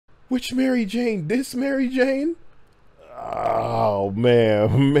Which Mary Jane? This Mary Jane? Oh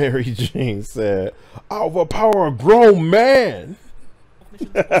man, Mary Jane said, "I overpower a grown man."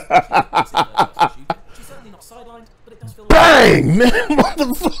 Bang! Man,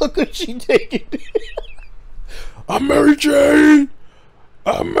 motherfucker, she taking it. I'm Mary Jane.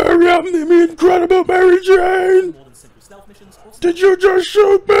 I'm the incredible Mary Jane. Did you just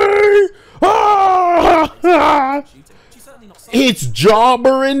shoot me? Ah! It's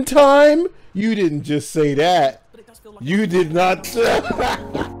jobbering time? You didn't just say that. You did not say.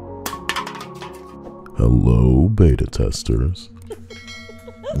 Hello, beta testers.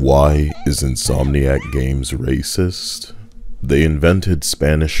 Why is Insomniac Games racist? They invented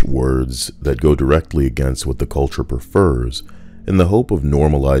Spanish words that go directly against what the culture prefers in the hope of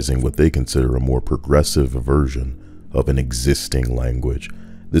normalizing what they consider a more progressive version of an existing language.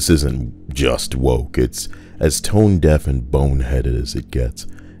 This isn't just woke, it's as tone-deaf and boneheaded as it gets.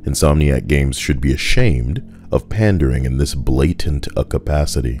 Insomniac Games should be ashamed of pandering in this blatant a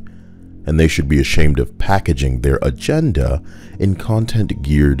capacity, and they should be ashamed of packaging their agenda in content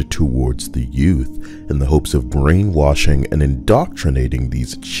geared towards the youth in the hopes of brainwashing and indoctrinating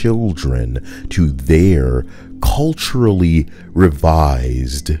these children to their culturally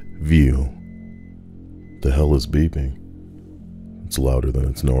revised view. The hell is beeping? It's louder than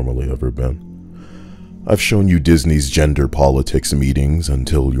it's normally ever been. I've shown you Disney's gender politics meetings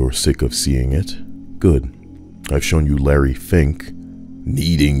until you're sick of seeing it. Good. I've shown you Larry Fink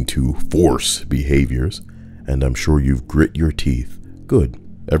needing to force behaviors, and I'm sure you've grit your teeth. Good.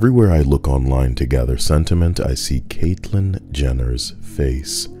 Everywhere I look online to gather sentiment, I see Caitlyn Jenner's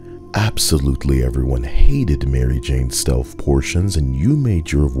face. Absolutely everyone hated Mary Jane's stealth portions, and you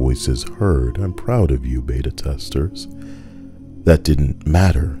made your voices heard. I'm proud of you, beta testers. That didn't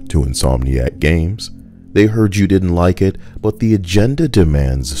matter to Insomniac Games. They heard you didn't like it, but the agenda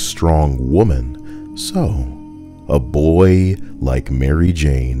demands a strong woman. So, a boy like Mary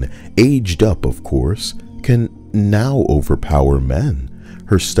Jane, aged up of course, can now overpower men.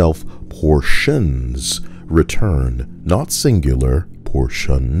 Her stealth portions return, not singular,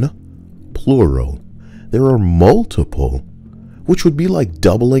 portion, plural. There are multiple, which would be like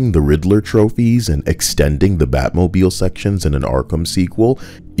doubling the Riddler trophies and extending the Batmobile sections in an Arkham sequel.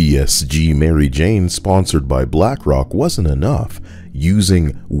 ESG Mary Jane, sponsored by BlackRock, wasn't enough.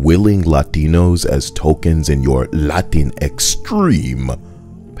 Using willing Latinos as tokens in your LatinX-TREME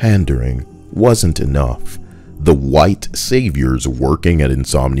pandering wasn't enough. The white saviors working at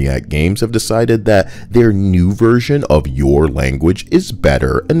Insomniac Games have decided that their new version of your language is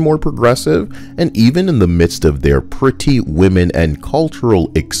better and more progressive, and even in the midst of their pretty women and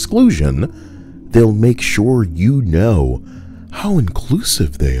cultural exclusion, they'll make sure you know how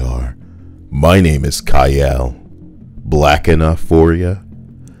inclusive they are. My name is Kyle. Black enough for you?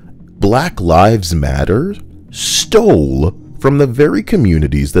 Black Lives Matter stole from the very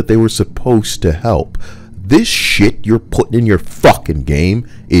communities that they were supposed to help. This shit you're putting in your fucking game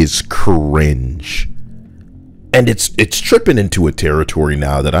is cringe. And it's tripping into a territory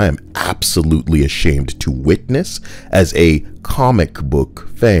now that I am absolutely ashamed to witness as a comic book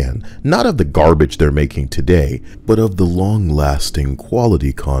fan. Not of the garbage they're making today, but of the long-lasting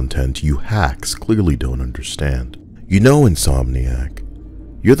quality content you hacks clearly don't understand. You know, Insomniac,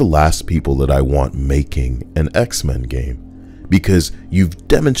 you're the last people that I want making an X-Men game, because you've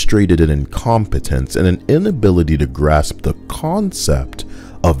demonstrated an incompetence and an inability to grasp the concept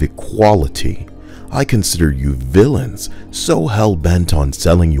of equality. I consider you villains, so hell-bent on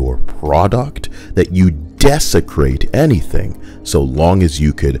selling your product that you desecrate anything so long as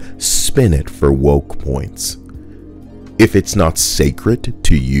you could spin it for woke points. If it's not sacred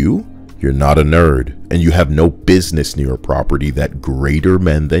to you, you're not a nerd, and you have no business near a property that greater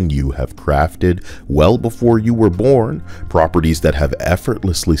men than you have crafted well before you were born, properties that have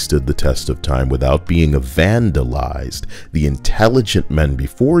effortlessly stood the test of time without being vandalized. The intelligent men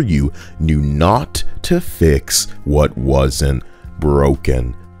before you knew not to fix what wasn't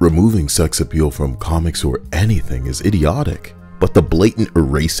broken. Removing sex appeal from comics or anything is idiotic, but the blatant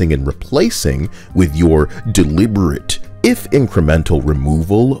erasing and replacing with your deliberate, if incremental,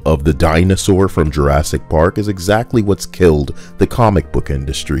 removal of the dinosaur from Jurassic Park is exactly what's killed the comic book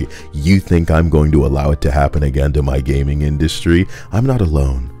industry. You think I'm going to allow it to happen again to my gaming industry? I'm not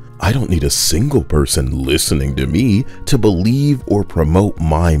alone. I don't need a single person listening to me to believe or promote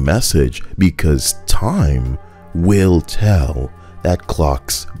my message, because time will tell. That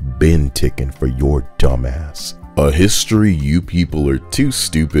clock's been ticking for your dumbass. A history you people are too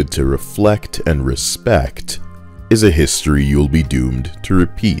stupid to reflect and respect is a history you'll be doomed to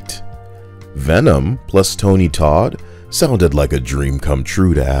repeat. Venom plus Tony Todd sounded like a dream come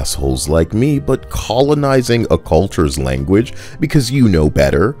true to assholes like me, but colonizing a culture's language because you know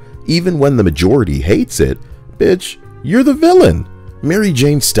better, even when the majority hates it, bitch, you're the villain. Mary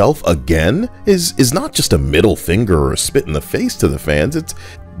Jane Stealth again is not just a middle finger or a spit in the face to the fans, it's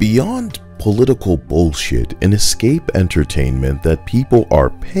beyond political bullshit and escape entertainment that people are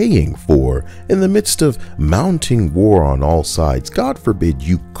paying for in the midst of mounting war on all sides. God forbid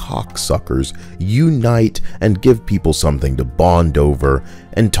you cocksuckers unite and give people something to bond over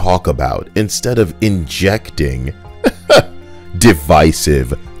and talk about instead of injecting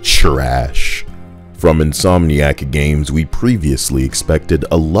divisive trash. From Insomniac Games, we previously expected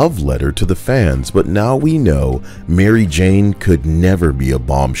a love letter to the fans, but now we know Mary Jane could never be a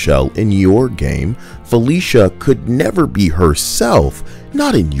bombshell in your game, Felicia could never be herself,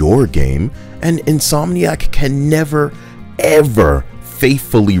 not in your game, and Insomniac can never, ever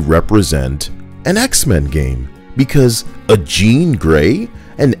faithfully represent an X-Men game, because a Jean Grey,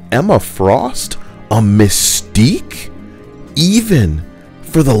 an Emma Frost, a Mystique, even,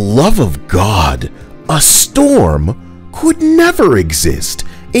 for the love of God, a Storm could never exist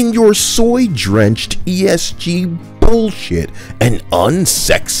in your soy-drenched ESG bullshit. An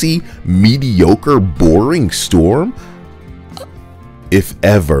unsexy, mediocre, boring Storm? If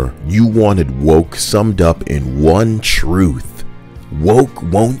ever you wanted woke summed up in one truth, woke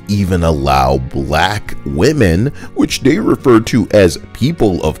won't even allow black women, which they refer to as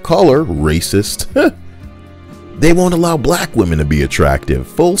people of color, racist. They won't allow black women to be attractive,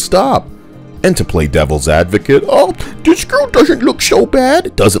 full stop. And to play devil's advocate, oh, this girl doesn't look so bad.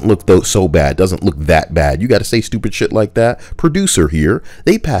 It doesn't look so bad, doesn't look that bad. You gotta say stupid shit like that. Producer here,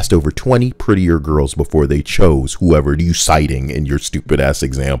 they passed over 20 prettier girls before they chose whoever you citing in your stupid ass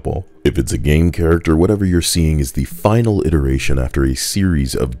example. If it's a game character, whatever you're seeing is the final iteration after a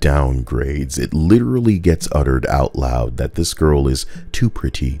series of downgrades. It literally gets uttered out loud that this girl is too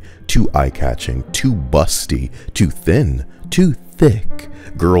pretty, too eye-catching, too busty, too thin, too thick.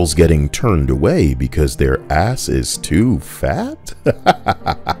 Girls getting turned away because their ass is too fat?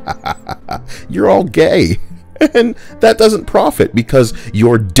 You're all gay. And that doesn't profit because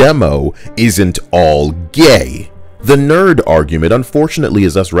your demo isn't all gay. The nerd argument, unfortunately,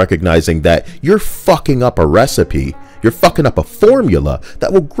 is us recognizing that you're fucking up a recipe. You're fucking up a formula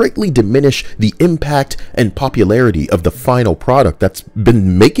that will greatly diminish the impact and popularity of the final product that's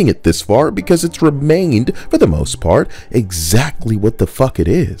been making it this far because it's remained, for the most part, exactly what the fuck it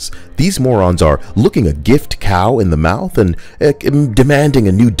is. These morons are looking a gift cow in the mouth and demanding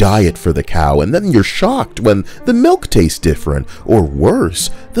a new diet for the cow, and then you're shocked when the milk tastes different, or worse,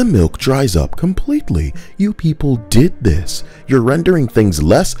 the milk dries up completely. You people did this. You're rendering things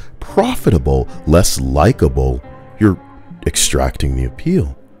less profitable, less likable. You're extracting the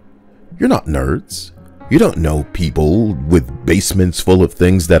appeal. You're not nerds. You don't know people with basements full of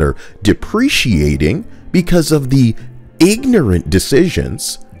things that are depreciating because of the ignorant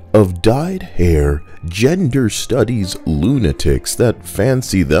decisions of dyed hair, gender studies lunatics that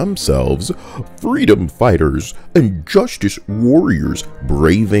fancy themselves freedom fighters and justice warriors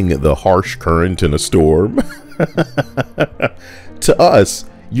braving the harsh current in a storm. To us,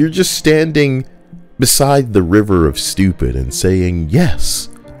 you're just standing beside the river of stupid and saying, yes,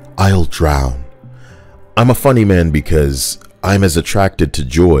 I'll drown. I'm a funny man because I'm as attracted to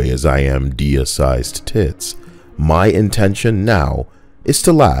joy as I am Dia-sized tits. My intention now is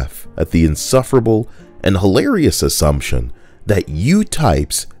to laugh at the insufferable and hilarious assumption that you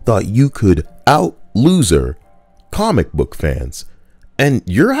types thought you could out-loser comic book fans. And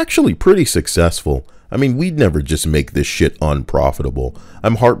you're actually pretty successful. I mean, we'd never just make this shit unprofitable.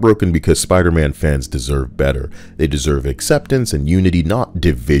 I'm heartbroken because Spider-Man fans deserve better. They deserve acceptance and unity, not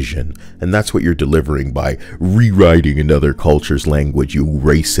division. And that's what you're delivering by rewriting another culture's language, you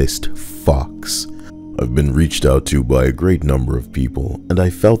racist fucks. I've been reached out to by a great number of people, and I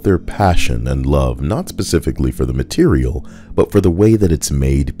felt their passion and love, not specifically for the material, but for the way that it's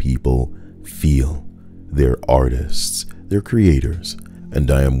made people feel. They're artists, they're creators, and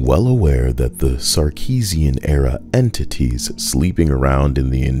I am well aware that the Sarkeesian-era entities sleeping around in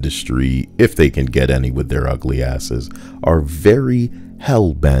the industry, if they can get any with their ugly asses, are very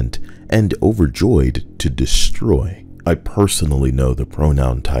hell-bent and overjoyed to destroy. I personally know the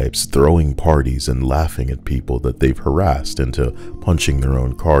pronoun types throwing parties and laughing at people that they've harassed into punching their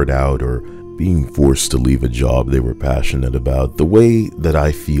own card out or being forced to leave a job they were passionate about. The way that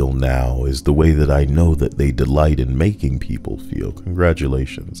I feel now is the way that I know that they delight in making people feel.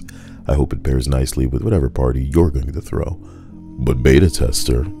 Congratulations. I hope it pairs nicely with whatever party you're going to throw. But beta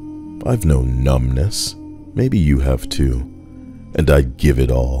tester, I've known numbness. Maybe you have too. And I'd give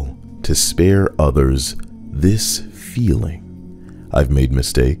it all to spare others this feeling. I've made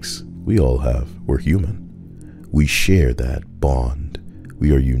mistakes. We all have. We're human. We share that bond.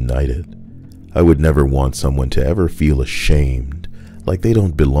 We are united. I would never want someone to ever feel ashamed, like they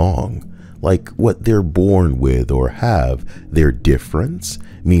don't belong, like what they're born with or have, their difference,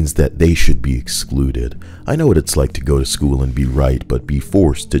 means that they should be excluded. I know what it's like to go to school and be right, but be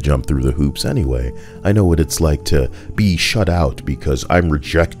forced to jump through the hoops anyway. I know what it's like to be shut out because I'm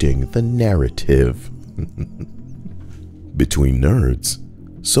rejecting the narrative. Between nerds,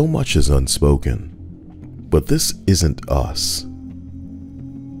 so much is unspoken. But this isn't us.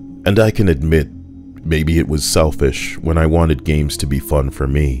 And I can admit, maybe it was selfish when I wanted games to be fun for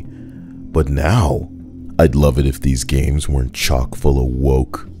me. But now, I'd love it if these games weren't chock full of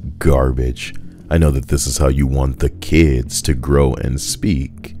woke garbage. I know that this is how you want the kids to grow and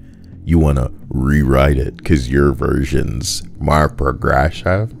speak. You want to rewrite it because your version's more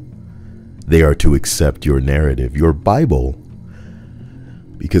progressive. They are to accept your narrative, your Bible.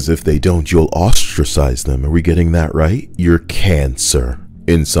 Because if they don't, you'll ostracize them. Are we getting that right? You're cancer,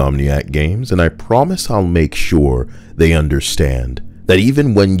 Insomniac Games, and I promise I'll make sure they understand that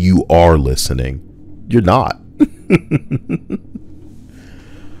even when you are listening, you're not.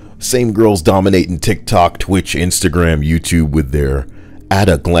 Same girls dominating TikTok, Twitch, Instagram, YouTube with their at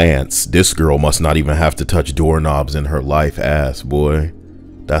a glance. This girl must not even have to touch doorknobs in her life ass, boy.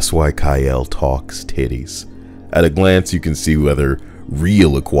 That's why Kyle talks titties. At a glance, you can see whether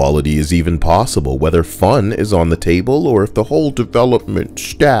real equality is even possible, whether fun is on the table, or if the whole development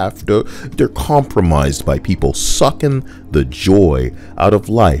staff, they're compromised by people sucking the joy out of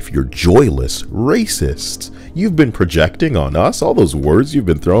life. You're joyless racists. You've been projecting on us, all those words you've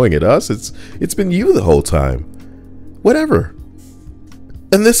been throwing at us, it's been you the whole time. Whatever.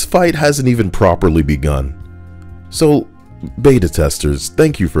 And this fight hasn't even properly begun. So, beta testers,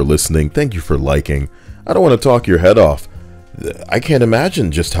 thank you for listening, thank you for liking. I don't want to talk your head off. I can't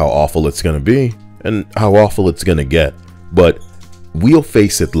imagine just how awful it's going to be and how awful it's going to get, but we'll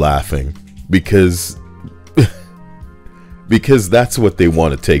face it laughing because that's what they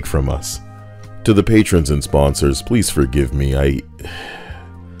want to take from us. To the patrons and sponsors, please forgive me.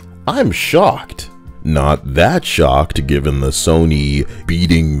 I'm shocked. Not that shocked given the Sony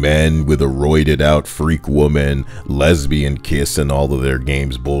beating men with a roided out freak woman, lesbian kiss and all of their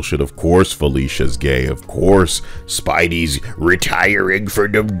games bullshit. Of course Felicia's gay. Of course Spidey's retiring for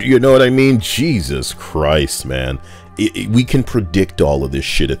the, you know what I mean? Jesus Christ, man. We can predict all of this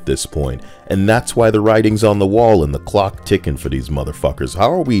shit at this point, and that's why the writing's on the wall and the clock ticking for these motherfuckers.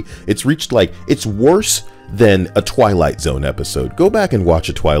 How are we? It's reached, like, it's worse than a Twilight Zone episode. Go back and watch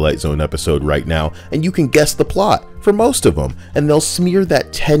a Twilight Zone episode right now, and you can guess the plot for most of them, and they'll smear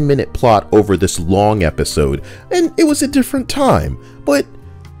that 10-minute plot over this long episode. And it was a different time, but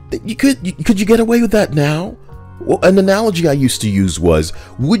could you get away with that now? Well, an analogy I used to use was,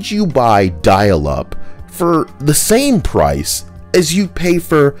 would you buy dial-up for the same price as you pay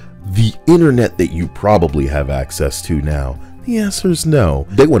for the internet that you probably have access to now? The answer is no.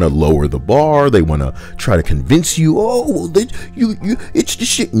 They want to lower the bar. They want to try to convince you, oh, well, it's the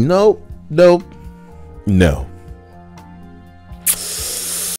shit. No.